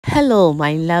Hello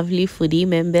my lovely foodie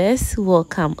members,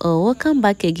 welcome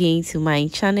back again to my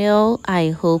channel. I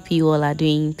hope you all are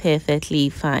doing perfectly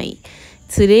fine.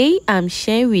 Today I'm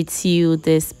sharing with you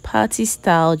this party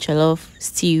style jollof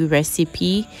stew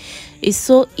recipe. It's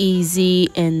so easy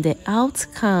and the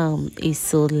outcome is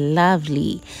so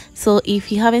lovely. So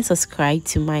if you haven't subscribed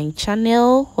to my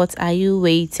channel, what are you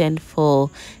waiting for?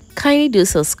 Kindly do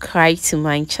subscribe to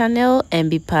my channel and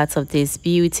be part of this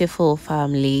beautiful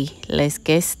family. Let's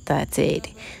get started.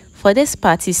 For this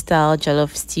party style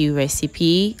jollof stew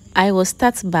recipe, I will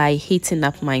start by heating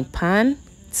up my pan.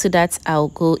 So that I'll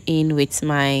go in with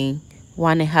my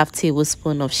 1.5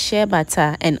 tablespoon of shea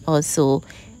butter and also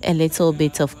a little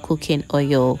bit of cooking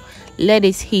oil. Let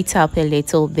it heat up a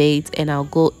little bit and I'll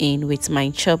go in with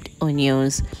my chopped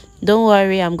onions. Don't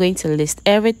worry, I'm going to list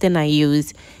everything I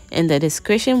use in the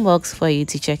description box for you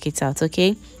to check it out.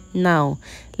 Okay, now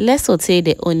let's saute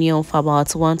the onion for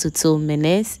about 1 to 2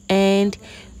 minutes and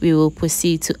we will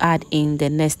proceed to add in the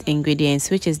next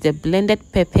ingredients, which is the blended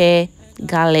pepper,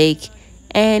 garlic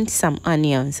and some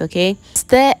onions. Okay,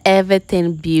 stir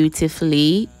everything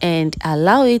beautifully and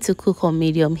allow it to cook on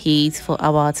medium heat for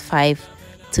about 5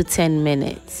 to 10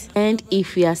 minutes. And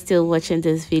if you are still watching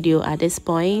this video at this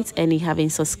point and you haven't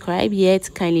subscribed yet,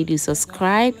 kindly do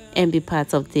subscribe and be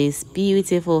part of this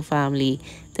beautiful family.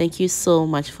 Thank you so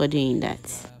much for doing that.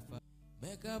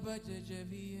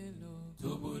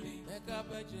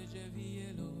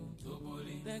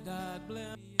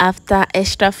 After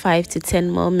extra 5 to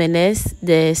 10 more minutes,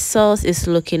 the sauce is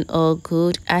looking all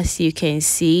good. As you can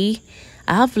see,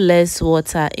 I have less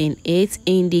water in it,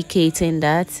 indicating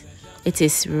that it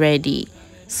is ready.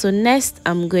 So next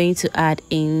I'm going to add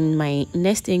in my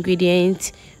next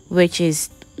ingredient, which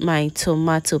is my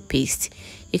tomato paste.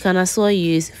 You can also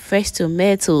use fresh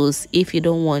tomatoes if you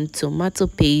don't want tomato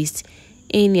paste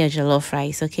in your jollof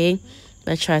rice. Okay,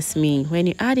 but trust me, when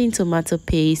you add in tomato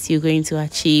paste, you're going to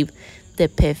achieve the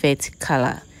perfect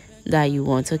color that you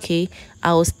want. Okay,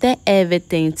 I will stir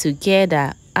everything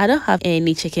together. I don't have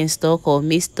any chicken stock or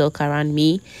meat stock around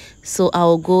me, so I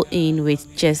will go in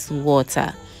with just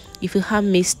water. If you have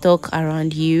meat stock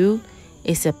around you,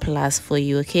 it's a plus for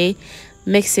you. Okay,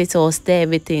 mix it or stir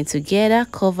everything together,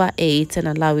 cover it and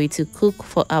allow it to cook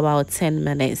for about 10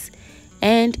 minutes.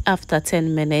 And after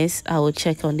 10 minutes, I will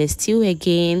check on the stew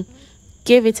again.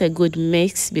 Give it a good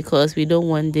mix because we don't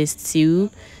want this stew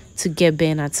to get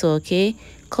burnt at all. Okay,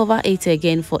 cover it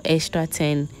again for extra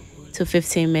 10 to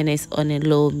 15 minutes on a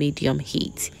low medium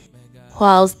heat.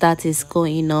 Whilst that is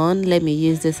going on, let me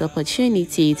use this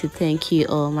opportunity to thank you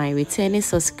all my returning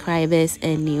subscribers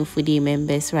and new foodie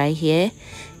members right here.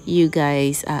 You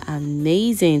guys are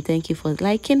amazing. Thank you for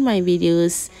liking my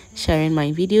videos, sharing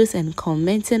my videos and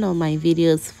commenting on my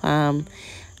videos, fam.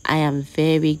 I am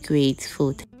very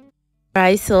grateful.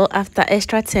 Right, so after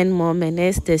extra 10 more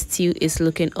minutes, the stew is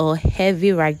looking all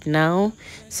heavy right now.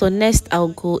 So next I'll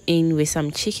go in with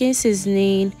some chicken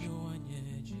seasoning,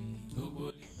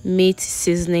 meat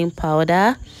seasoning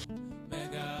powder,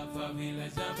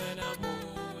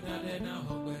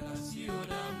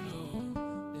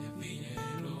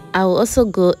 I will also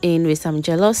go in with some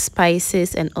jollof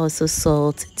spices and also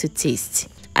salt to taste.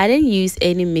 I didn't use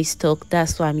any meat stock,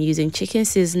 that's why I'm using chicken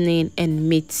seasoning and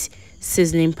meat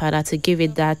seasoning powder to give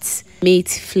it that meat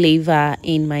flavor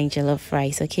in my jollof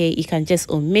rice. Okay, you can just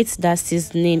omit that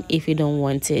seasoning if you don't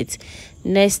want it.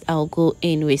 Next I'll go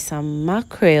in with some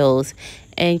mackerels,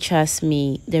 and trust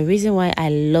me, the reason why I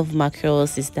love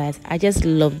mackerels is that I just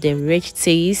love the rich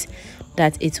taste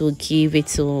that it will give it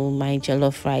to my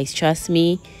jollof rice. Trust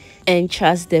me and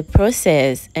trust the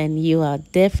process and you are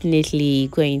definitely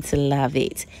going to love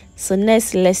it. So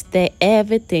next, let's stir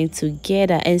everything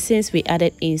together, and since we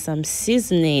added in some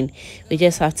seasoning, we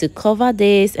just have to cover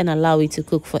this and allow it to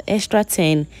cook for extra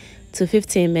 10 to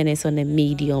 15 minutes on a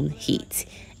medium heat.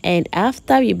 And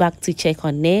after we back to check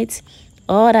on it,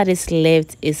 all that is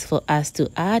left is for us to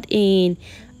add in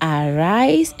our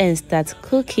rice and start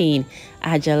cooking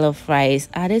our jollof rice.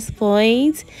 At this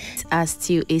point, our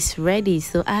stew is ready,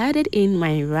 so I added in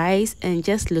my rice and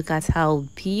just look at how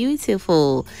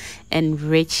beautiful and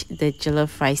rich the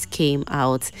jollof rice came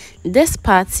out. This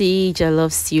party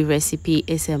jollof stew recipe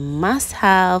is a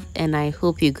must-have and I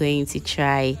hope you're going to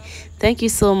try. Thank you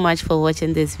so much for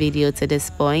watching this video to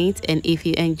this point, and if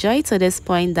you enjoyed to this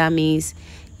point, that means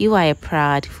you are a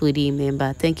proud foodie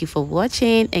member. Thank you for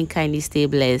watching and kindly stay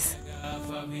blessed.